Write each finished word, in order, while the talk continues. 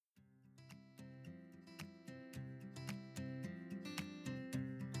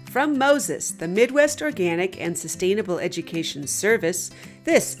From Moses, the Midwest Organic and Sustainable Education Service,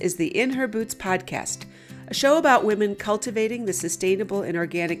 this is the In Her Boots podcast, a show about women cultivating the sustainable and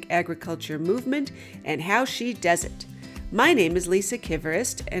organic agriculture movement and how she does it. My name is Lisa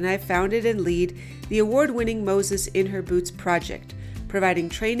Kiverist, and I founded and lead the award-winning Moses In Her Boots project, providing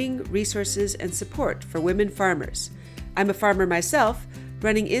training, resources, and support for women farmers. I'm a farmer myself,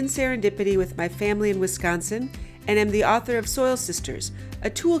 running in serendipity with my family in Wisconsin, and am the author of Soil Sisters, a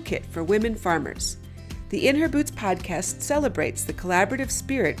toolkit for women farmers. The In Her Boots podcast celebrates the collaborative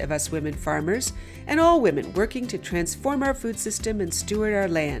spirit of us women farmers and all women working to transform our food system and steward our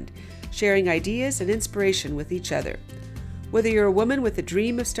land, sharing ideas and inspiration with each other. Whether you're a woman with a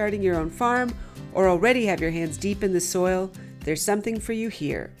dream of starting your own farm or already have your hands deep in the soil, there's something for you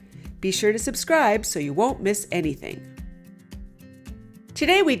here. Be sure to subscribe so you won't miss anything.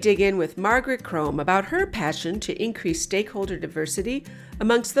 Today we dig in with Margaret Crome about her passion to increase stakeholder diversity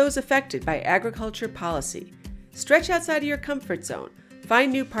amongst those affected by agriculture policy. Stretch outside of your comfort zone,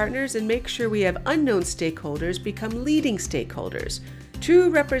 find new partners, and make sure we have unknown stakeholders become leading stakeholders. True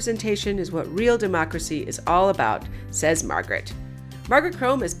representation is what real democracy is all about, says Margaret. Margaret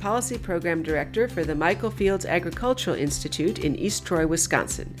Crome is Policy Program Director for the Michael Fields Agricultural Institute in East Troy,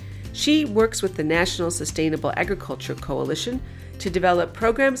 Wisconsin. She works with the National Sustainable Agriculture Coalition to develop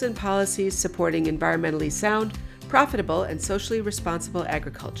programs and policies supporting environmentally sound, profitable, and socially responsible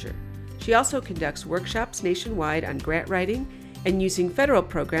agriculture. She also conducts workshops nationwide on grant writing and using federal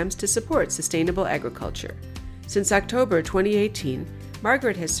programs to support sustainable agriculture. Since October 2018,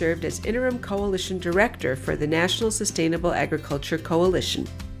 Margaret has served as Interim Coalition Director for the National Sustainable Agriculture Coalition.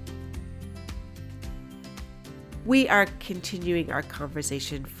 We are continuing our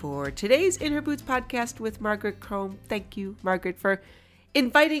conversation for today's In Her Boots podcast with Margaret Crome. Thank you, Margaret, for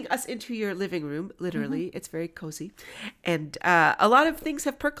inviting us into your living room. Literally, It's very cozy. And a lot of things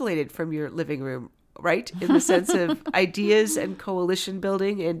have percolated from your living room, right? In the sense of ideas and coalition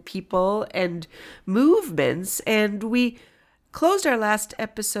building and people and movements. And we closed our last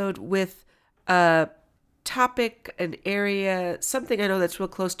episode with a topic, an area, something I know that's real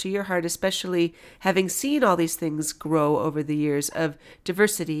close to your heart, especially having seen all these things grow over the years of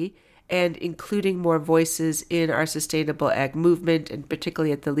diversity and including more voices in our sustainable ag movement, and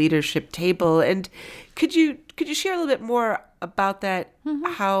particularly at the leadership table. And could you share a little bit more about that?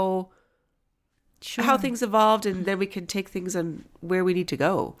 How things evolved, and then we can take things on where we need to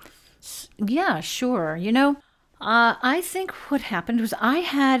go. Yeah, sure. I think what happened was I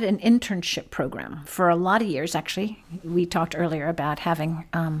had an internship program for a lot of years, actually. We talked earlier about having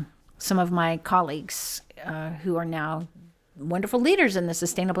some of my colleagues who are now wonderful leaders in the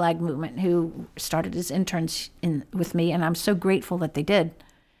sustainable ag movement who started as interns with me, and I'm so grateful that they did.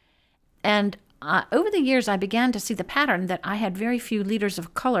 And over the years, I began to see the pattern that I had very few leaders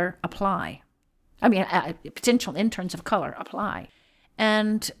of color apply. Potential interns of color apply.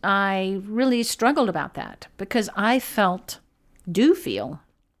 And I really struggled about that because I do feel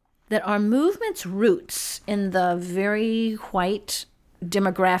that our movement's roots in the very white,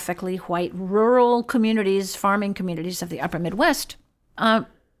 demographically white, rural communities, farming communities of the upper Midwest,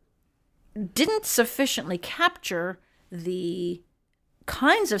 didn't sufficiently capture the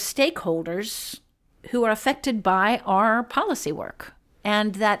kinds of stakeholders who are affected by our policy work.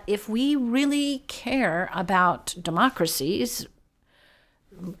 And that if we really care about democracies,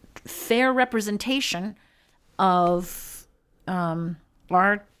 fair representation of our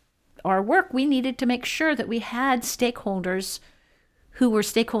work, we needed to make sure that we had stakeholders who were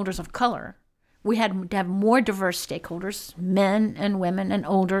stakeholders of color. We had to have more diverse stakeholders, men and women and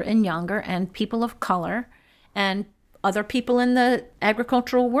older and younger and people of color and other people in the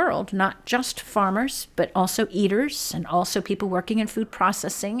agricultural world, not just farmers, but also eaters and also people working in food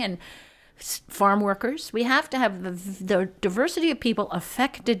processing and farm workers. We have to have the diversity of people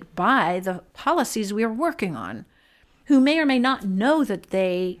affected by the policies we are working on, who may or may not know that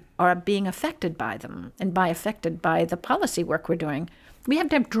they are being affected by them and affected by the policy work we're doing. We have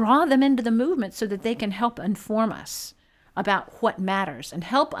to draw them into the movement so that they can help inform us about what matters and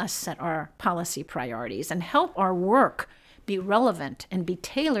help us set our policy priorities and help our work be relevant and be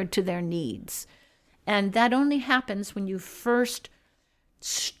tailored to their needs. And that only happens when you first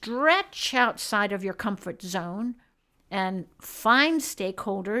stretch outside of your comfort zone and find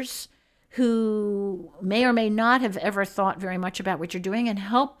stakeholders who may or may not have ever thought very much about what you're doing and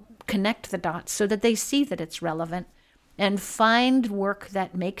help connect the dots so that they see that it's relevant and find work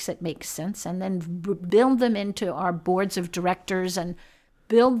that makes it make sense and then build them into our boards of directors and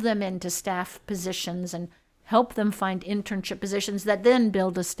build them into staff positions and help them find internship positions that then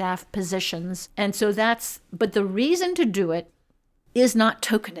build to staff positions. And so but the reason to do it is not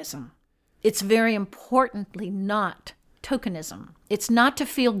tokenism. It's very importantly not tokenism. It's not to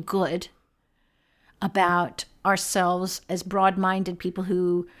feel good about ourselves as broad-minded people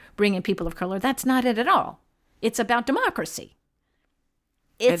who bring in people of color. That's not it at all. It's about democracy.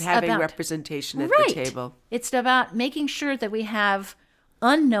 It's and having representation at the table. It's about making sure that we have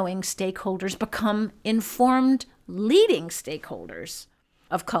unknowing stakeholders become informed leading stakeholders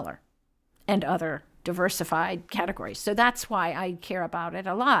of color and other diversified categories. So that's why I care about it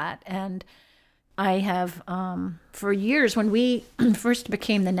a lot. And I have, for years, when we first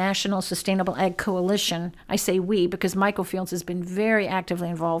became the National Sustainable Ag Coalition, I say we because Michael Fields has been very actively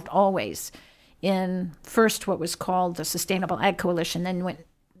involved always in first what was called the Sustainable Ag Coalition, then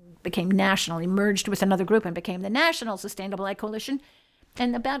became national, he merged with another group and became the National Sustainable Ag Coalition,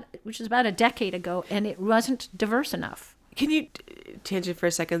 which is about a decade ago, and it wasn't diverse enough. Can you tangent for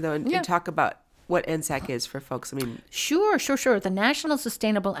a second, though, and talk about what NSAC is for folks? I mean, Sure. The National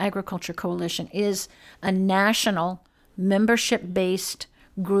Sustainable Agriculture Coalition is a national membership-based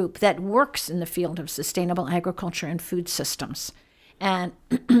group that works in the field of sustainable agriculture and food systems. And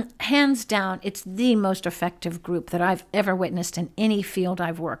hands down, it's the most effective group that I've ever witnessed in any field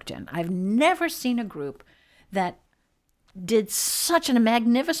I've worked in. I've never seen a group that did such a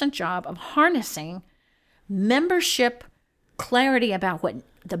magnificent job of harnessing membership clarity about what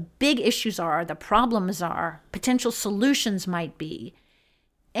the big issues are, the problems are, potential solutions might be,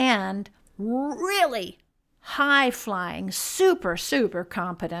 and really high-flying, super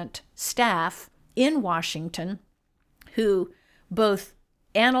competent staff in Washington who both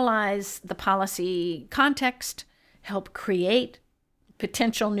analyze the policy context, help create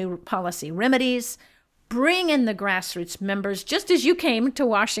potential new policy remedies, bring in the grassroots members, just as you came to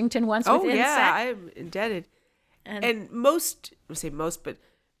Washington once with NSAC. Oh, yeah, I'm indebted. And most,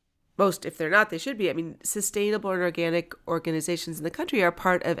 if they're not, they should be. I mean, sustainable and organic organizations in the country are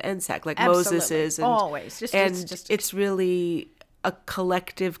part of NSAC, like Absolutely. Moses is. And, always. It's really a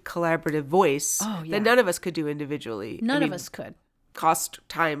collective, collaborative voice that none of us could do individually. None of us could. Cost,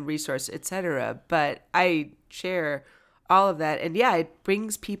 time, resource, etc. But I share all of that. And yeah, it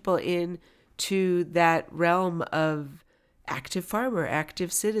brings people in to that realm of active farmer,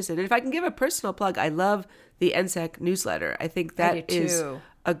 active citizen. And if I can give a personal plug, I love the NSAC newsletter. I think that is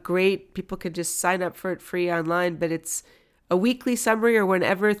a great, people can just sign up for it free online, but it's a weekly summary or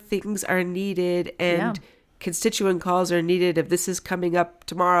whenever things are needed and constituent calls are needed if this is coming up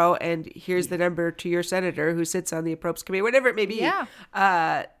tomorrow and here's the number to your senator who sits on the appropriates committee, whatever it may be,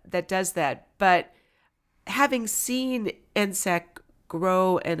 that does that. But having seen NSAC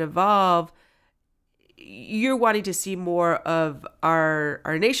grow and evolve, you're wanting to see more of our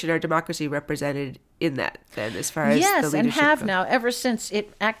nation, our democracy represented in that then, as far as the leadership and have goes. now ever since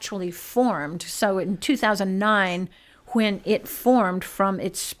it actually formed. So in 2009, when it formed from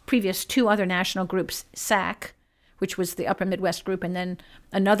its previous two other national groups, SAC, which was the Upper Midwest group, and then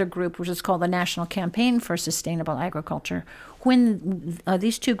another group which is called the National Campaign for Sustainable Agriculture. When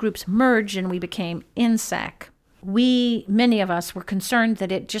these two groups merged and we became NSAC, many of us were concerned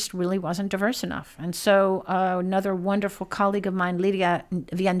that it just really wasn't diverse enough. And so another wonderful colleague of mine, Lydia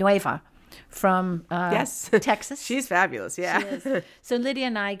Villanueva from Texas. She's fabulous, yeah. She is. So Lydia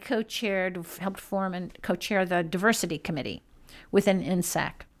and I helped form and co-chair the diversity committee within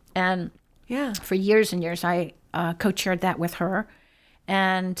NSAC. And for years and years, I co-chaired that with her.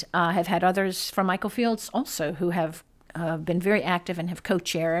 And have had others from Michael Fields also who have been very active and have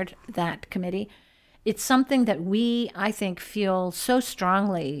co-chaired that committee. It's something that I think, feel so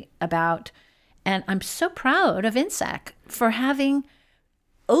strongly about. And I'm so proud of NSAC for having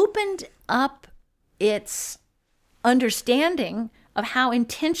opened up its understanding of how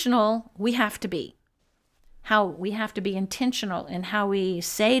intentional we have to be. How we have to be intentional in how we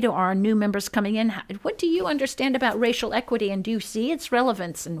say to our new members coming in, what do you understand about racial equity, and do you see its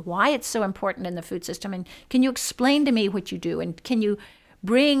relevance and why it's so important in the food system? And can you explain to me what you do? And can you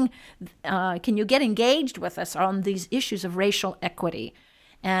get engaged with us on these issues of racial equity?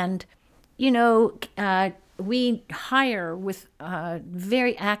 And, we hire with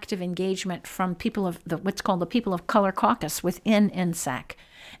very active engagement from people of what's called the People of Color Caucus within NSAC.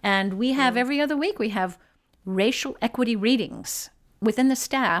 And we have every other week, we have racial equity readings within the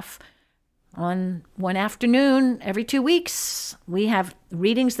staff. On one afternoon every 2 weeks, we have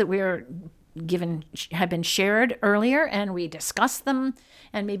readings that have been shared earlier, and we discuss them,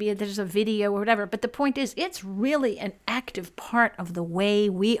 and maybe there's a video or whatever. But the point is, it's really an active part of the way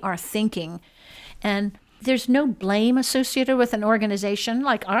we are thinking. And there's no blame associated with an organization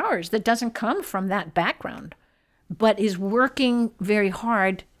like ours that doesn't come from that background, but is working very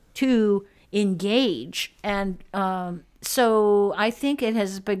hard to engage and So I think it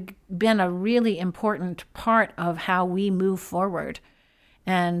has been a really important part of how we move forward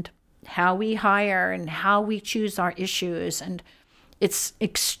and how we hire and how we choose our issues. And it's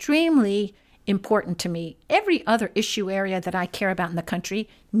extremely important to me. Every other issue area that I care about in the country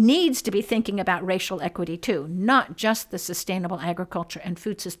needs to be thinking about racial equity too, not just the sustainable agriculture and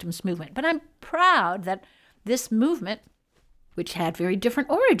food systems movement. But I'm proud that this movement, which had very different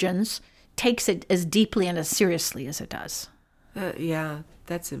origins, takes it as deeply and as seriously as it does. Yeah,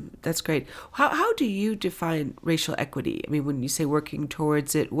 that's great. How do you define racial equity? I mean, when you say working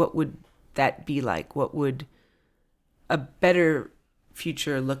towards it, what would that be like? What would a better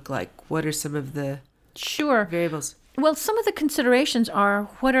future look like? What are some of the variables? Well, some of the considerations are,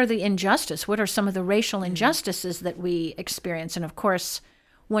 what are the injustice? What are some of the racial injustices that we experience? And of course,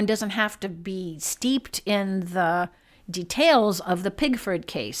 one doesn't have to be steeped in the details of the Pigford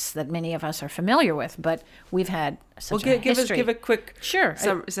case that many of us are familiar with, but we've had such a history. Give a quick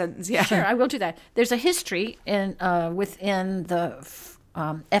sentence. Yeah, sure, I will do that. There's a history within the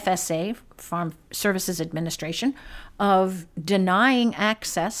FSA, Farm Services Administration, of denying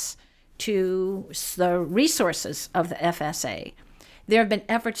access to the resources of the FSA. There have been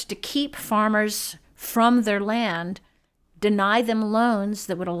efforts to keep farmers from their land, deny them loans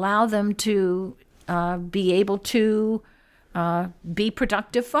that would allow them to be able to be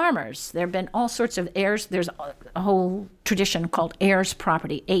productive farmers. There have been all sorts of heirs. There's a whole tradition called heirs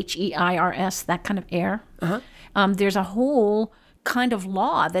property, HEIRS, that kind of heir. There's a whole kind of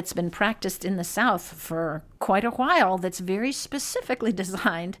law that's been practiced in the South for quite a while that's very specifically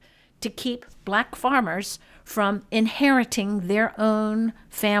designed to keep black farmers from inheriting their own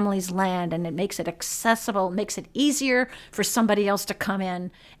family's land. And it makes it accessible, makes it easier for somebody else to come in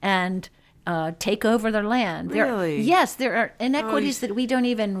and take over their land. Really? Yes, there are inequities that we don't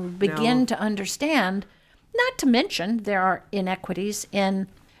even begin to understand. Not to mention, there are inequities in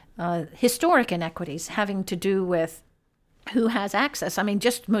historic inequities having to do with who has access. I mean,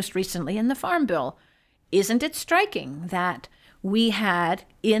 just most recently in the Farm Bill, isn't it striking that we had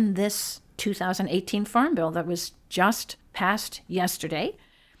in this 2018 Farm Bill that was just passed yesterday,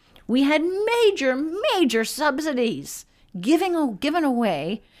 we had major subsidies given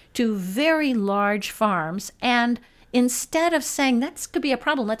away to very large farms. And instead of saying that could be a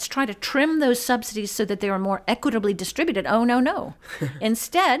problem, let's try to trim those subsidies so that they are more equitably distributed. Oh, no.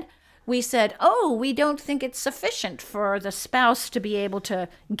 Instead, we said, we don't think it's sufficient for the spouse to be able to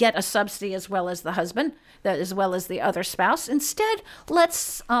get a subsidy as well as the husband, as well as the other spouse. Instead,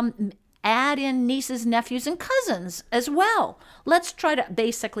 let's add in nieces, nephews, and cousins as well. Let's try to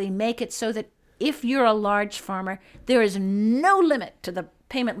basically make it so that if you're a large farmer, there is no limit to the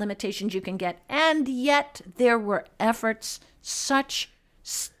payment limitations you can get. And yet there were efforts, such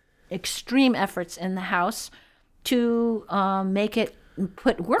extreme efforts in the House to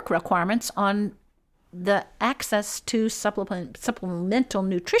put work requirements on the access to supplemental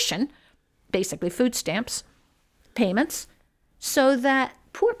nutrition, basically food stamps, payments, so that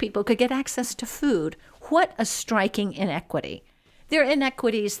poor people could get access to food. What a striking inequity. There are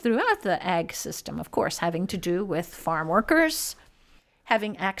inequities throughout the ag system, of course, having to do with farm workers,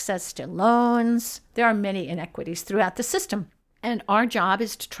 having access to loans. There are many inequities throughout the system. And our job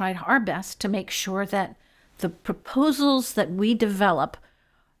is to try our best to make sure that the proposals that we develop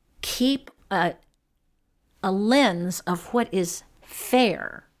keep a lens of what is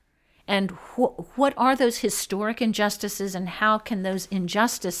fair and what are those historic injustices and how can those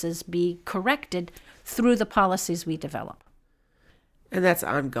injustices be corrected through the policies we develop. And that's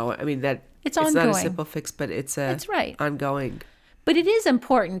ongoing. I mean, it's ongoing. Not a simple fix, but it's right. Ongoing. But it is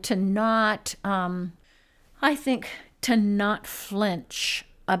important to not, I think, to not flinch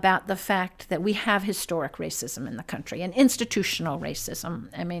about the fact that we have historic racism in the country and institutional racism.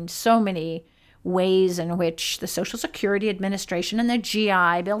 I mean, so many ways in which the Social Security Administration and the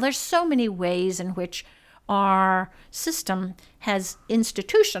GI Bill, there's so many ways in which our system has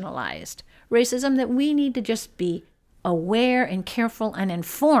institutionalized racism that we need to just be aware and careful and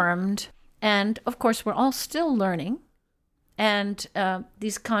informed. And of course, we're all still learning. And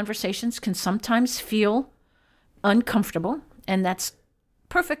these conversations can sometimes feel uncomfortable, and that's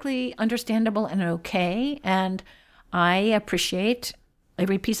perfectly understandable and okay. And I appreciate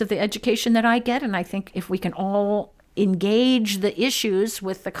every piece of the education that I get. And I think if we can all engage the issues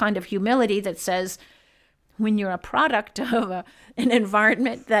with the kind of humility that says, when you're a product of an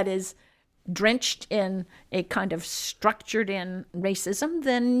environment that is drenched in a kind of structured in racism,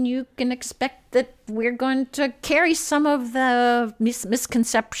 then you can expect that we're going to carry some of the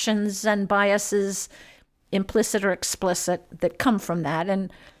misconceptions and biases, implicit or explicit, that come from that,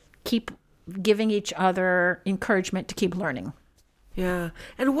 and keep giving each other encouragement to keep learning. Yeah.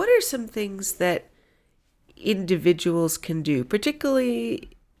 And what are some things that individuals can do, particularly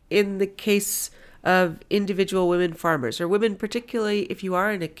in the case of individual women farmers, or women, particularly if you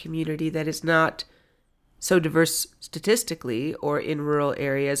are in a community that is not so diverse statistically, or in rural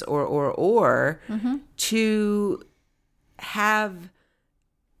areas, or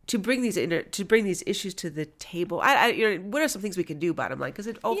to bring these issues to the table? What are some things we can do, bottom line? Because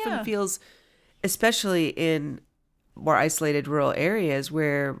it often feels, especially in more isolated rural areas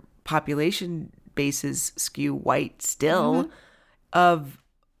where population bases skew white still, of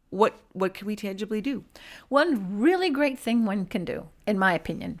what can we tangibly do? One really great thing one can do, in my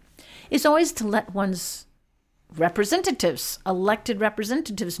opinion, is always to let one's representatives, elected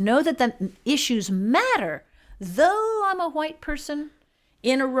representatives, know that the issues matter. Though I'm a white person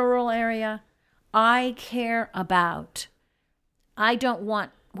in a rural area, I care about. I don't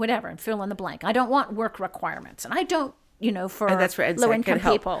want whatever, and fill in the blank. I don't want work requirements, and I don't, for and that's where low-income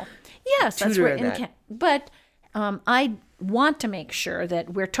people. Yes, that's where But I want to make sure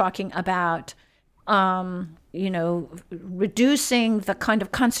that we're talking about, reducing the kind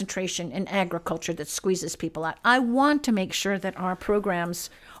of concentration in agriculture that squeezes people out. I want to make sure that our programs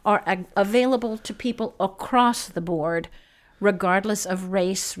are available to people across the board, regardless of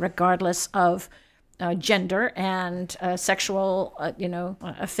race, regardless of gender and sexual,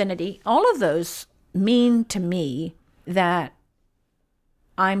 affinity. All of those mean to me that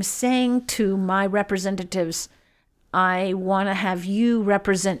I'm saying to my representatives, I want to have you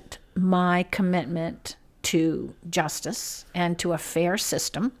represent my commitment to justice and to a fair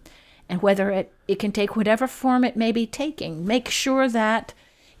system, and whether it can take whatever form it may be taking. Make sure that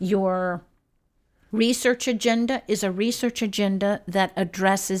your research agenda is a research agenda that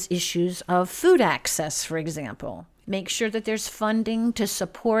addresses issues of food access, for example. Make sure that there's funding to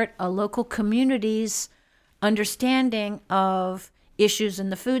support a local community's understanding of issues in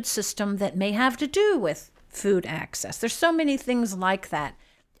the food system that may have to do with food access. There's so many things like that.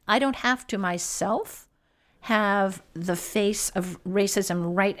 I don't have to myself have the face of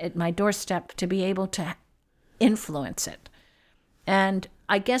racism right at my doorstep to be able to influence it. And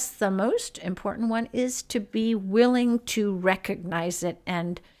I guess the most important one is to be willing to recognize it,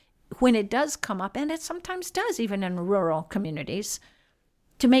 and when it does come up, and it sometimes does even in rural communities,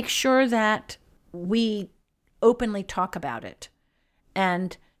 to make sure that we openly talk about it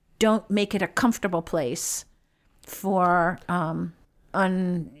and don't make it a comfortable place for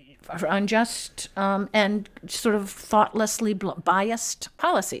unjust and sort of thoughtlessly biased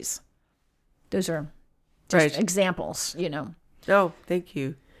policies. Those are just examples, No, thank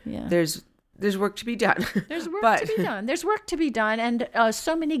you. Yeah. There's work to be done. There's work to be done. There's work to be done, and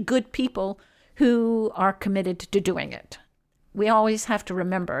so many good people who are committed to doing it. We always have to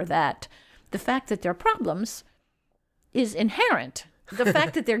remember that the fact that there are problems is inherent. The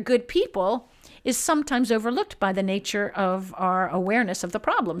fact that they're good people is sometimes overlooked by the nature of our awareness of the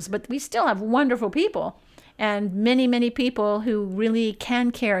problems. But we still have wonderful people, and many, many people who really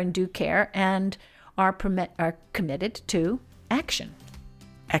can care and do care and are committed to action.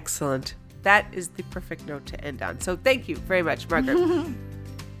 Excellent. That is the perfect note to end on. So thank you very much, Margaret.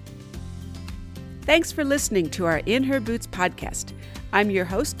 Thanks for listening to our In Her Boots podcast. I'm your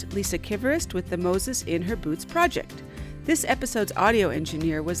host, Lisa Kiverist, with the Moses In Her Boots project. This episode's audio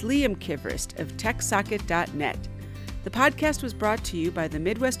engineer was Liam Kiverist of TechSocket.net. The podcast was brought to you by the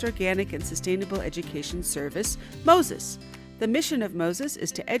Midwest Organic and Sustainable Education Service, Moses. The mission of Moses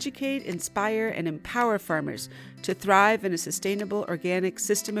is to educate, inspire, and empower farmers to thrive in a sustainable organic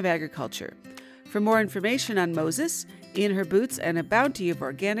system of agriculture. For more information on Moses, In Her Boots, and a bounty of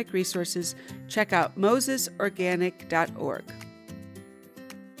organic resources, check out mosesorganic.org.